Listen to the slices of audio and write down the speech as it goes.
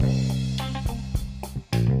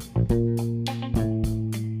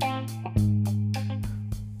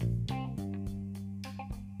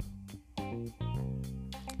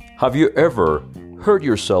Have you ever heard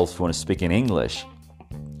yourself when speaking English?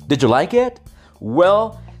 Did you like it?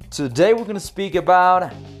 Well, today we're going to speak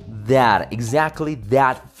about that, exactly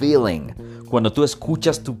that feeling. Cuando tú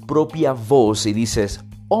escuchas tu propia voz y dices,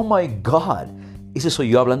 oh my God, ¿ese soy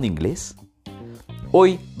yo hablando inglés?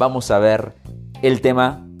 Hoy vamos a ver el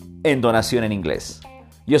tema entonación en inglés.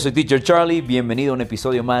 Yo soy Teacher Charlie, bienvenido a un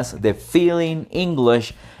episodio más de Feeling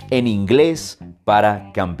English en inglés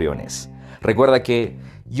para campeones. Recuerda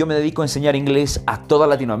que yo me dedico a enseñar inglés a toda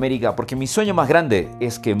Latinoamérica porque mi sueño más grande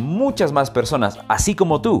es que muchas más personas, así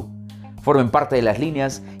como tú, formen parte de las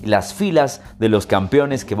líneas y las filas de los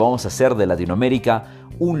campeones que vamos a hacer de Latinoamérica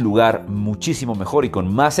un lugar muchísimo mejor y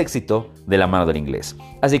con más éxito de la mano del inglés.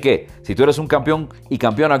 Así que, si tú eres un campeón y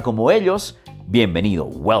campeona como ellos, bienvenido,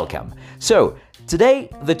 welcome. So, today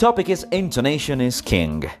the topic is intonation is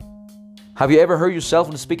king. Have you ever heard yourself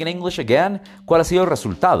when speaking English again? ¿Cuál ha sido el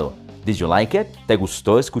resultado? Did you like it? ¿Te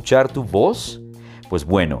gustó escuchar tu voz? Pues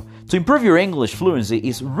bueno, to improve your English fluency,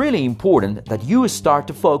 it's really important that you start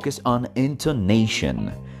to focus on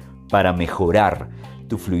intonation. Para mejorar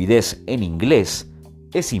tu fluidez en inglés,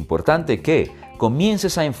 es importante que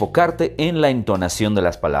comiences a enfocarte en la entonación de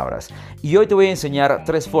las palabras. Y hoy te voy a enseñar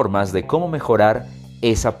 3 formas de cómo mejorar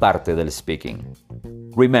esa parte del speaking.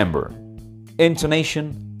 Remember,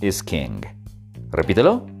 intonation is king.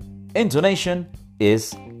 Repítelo. Intonation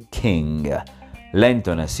is king. La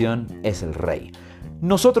entonación es el rey.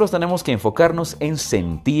 Nosotros tenemos que enfocarnos en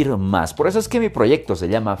sentir más. Por eso es que mi proyecto se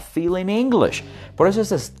llama Feeling English. Por eso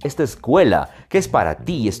esta escuela, que es para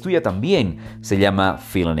ti y es tuya también, se llama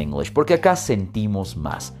Feeling English. Porque acá sentimos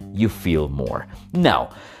más. You feel more. Now,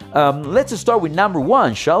 let's start with number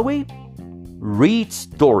 1, shall we? Read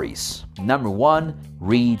stories. Number 1,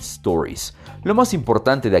 read stories. Lo más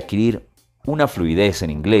importante de adquirir una fluidez en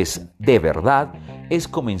inglés de verdad es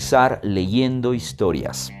comenzar leyendo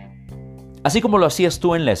historias. Así como lo hacías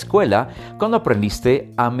tú en la escuela cuando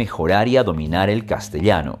aprendiste a mejorar y a dominar el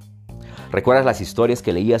castellano. ¿Recuerdas las historias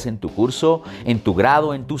que leías en tu curso, en tu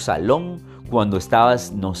grado, en tu salón, cuando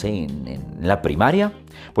estabas, no sé, en la primaria?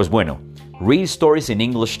 Pues bueno, read stories in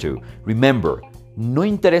English too. Remember, no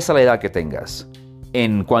interesa la edad que tengas.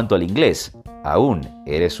 En cuanto al inglés, aún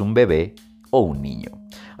eres un bebé o un niño.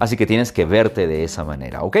 Así que tienes que verte de esa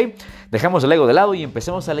manera, ¿ok? Dejamos el ego de lado y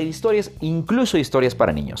empecemos a leer historias, incluso historias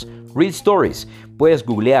para niños. Read stories. Puedes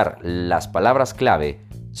googlear las palabras clave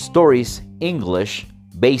Stories English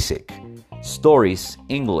Basic, Stories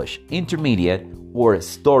English Intermediate o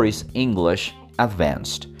Stories English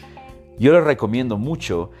Advanced. Yo les recomiendo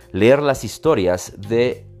mucho leer las historias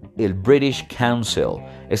de el British Council.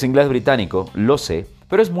 Es inglés británico, lo sé,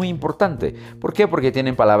 pero es muy importante. ¿Por qué? Porque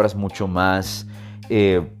tienen palabras mucho más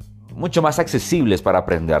accesibles para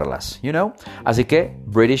aprenderlas, you know? Así que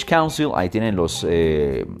British Council, ahí tienen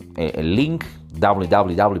el link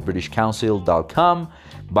www.britishcouncil.com.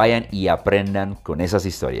 Vayan y aprendan con esas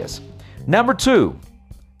historias. Number 2,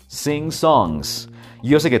 sing songs.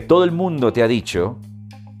 Yo sé que todo el mundo te ha dicho,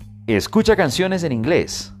 escucha canciones en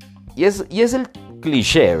inglés. Y es el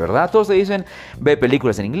cliché, ¿verdad? Todos te dicen, ve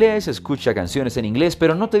películas en inglés, escucha canciones en inglés,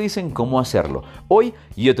 pero no te dicen cómo hacerlo. Hoy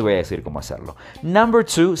yo te voy a decir cómo hacerlo. Number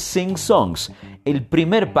 2, sing songs. El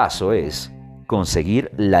primer paso es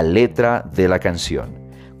conseguir la letra de la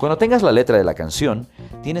canción. Cuando tengas la letra de la canción,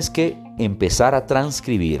 tienes que empezar a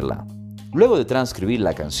transcribirla. Luego de transcribir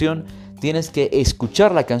la canción, tienes que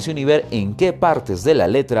escuchar la canción y ver en qué partes de la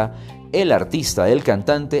letra el artista, el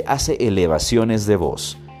cantante, hace elevaciones de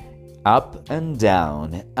voz. Up and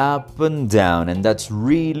down, and that's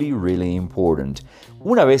really, really important.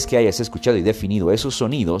 Una vez que hayas escuchado y definido esos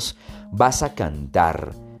sonidos, vas a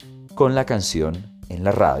cantar con la canción en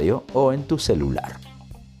la radio o en tu celular.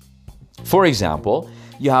 For example,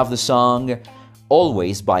 you have the song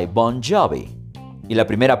Always by Bon Jovi. Y la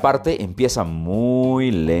primera parte empieza muy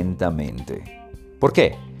lentamente. ¿Por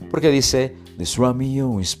qué? Porque dice, This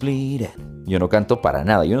Romeo is bleeding. Yo no canto para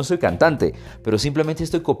nada, yo no soy cantante, pero simplemente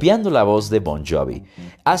estoy copiando la voz de Bon Jovi.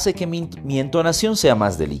 Hace que mi entonación sea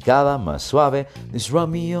más delicada, más suave. This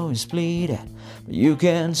Romeo is bleeding, you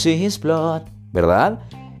can see his blood. ¿Verdad?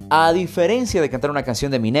 A diferencia de cantar una canción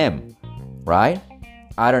de Eminem, right?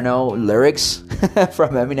 I don't know lyrics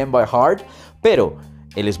from Eminem by heart, pero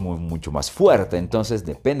él es mucho más fuerte, entonces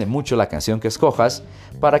depende mucho la canción que escojas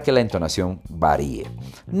para que la entonación varíe.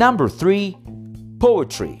 Number 3,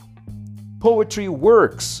 poetry. Poetry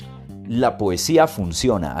works. La poesía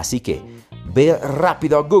funciona, así que ve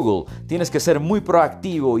rápido a Google. Tienes que ser muy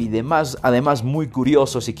proactivo y además muy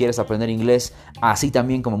curioso si quieres aprender inglés, así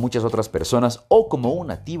también como muchas otras personas o como un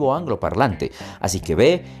nativo angloparlante. Así que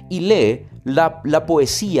ve y lee la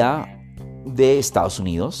poesía de Estados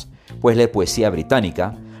Unidos, puedes leer poesía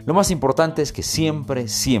británica. Lo más importante es que siempre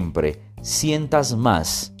sientas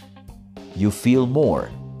más. You feel more.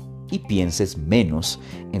 Y pienses menos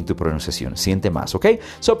en tu pronunciación. Siente más, ¿ok?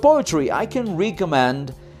 So poetry, I can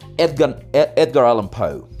recommend Edgar Allan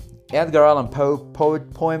Poe. Edgar Allan Poe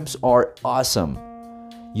poems are awesome.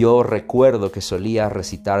 Yo recuerdo que solía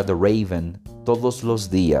recitar The Raven todos los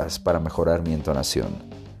días para mejorar mi entonación.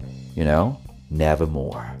 You know?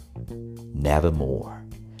 Nevermore. Nevermore.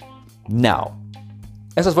 Now,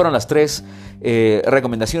 esas fueron las 3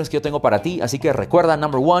 recomendaciones que yo tengo para ti. Así que recuerda,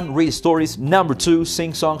 number 1, read stories. Number 2,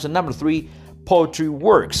 sing songs. And number 3, poetry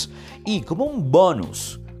works. Y como un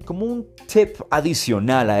bonus, como un tip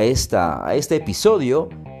adicional a este episodio,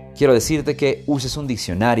 quiero decirte que uses un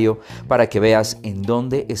diccionario para que veas en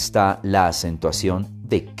dónde está la acentuación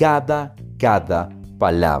de cada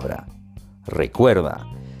palabra. Recuerda,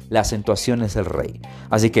 la acentuación es el rey.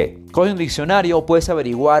 Así que, coge un diccionario o puedes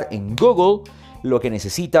averiguar en Google lo que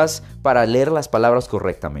necesitas para leer las palabras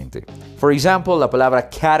correctamente. For example, la palabra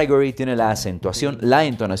category tiene la acentuación, la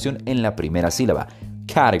entonación en la primera sílaba.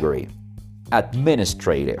 Category.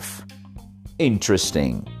 Administrative.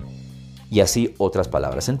 Interesting. Y así otras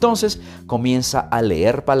palabras. Entonces, comienza a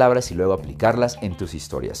leer palabras y luego aplicarlas en tus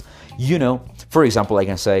historias. You know, for example, I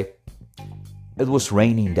can say, it was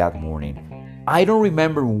raining that morning. I don't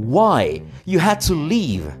remember why you had to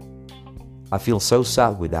leave. I feel so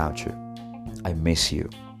sad without you. I miss you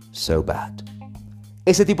so bad.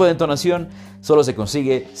 Ese tipo de entonación solo se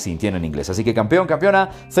consigue sintiendo en inglés. Así que campeón,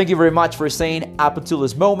 campeona, thank you very much for staying up until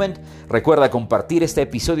this moment. Recuerda compartir este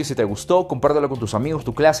episodio si te gustó. Compártelo con tus amigos,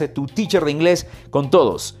 tu clase, tu teacher de inglés, con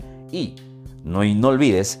todos. Y no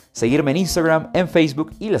olvides seguirme en Instagram, en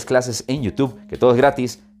Facebook y las clases en YouTube, que todo es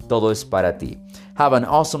gratis, todo es para ti. Have an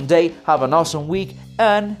awesome day, have an awesome week,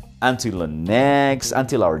 and until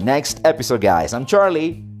our next episode, guys. I'm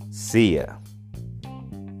Charlie. See ya.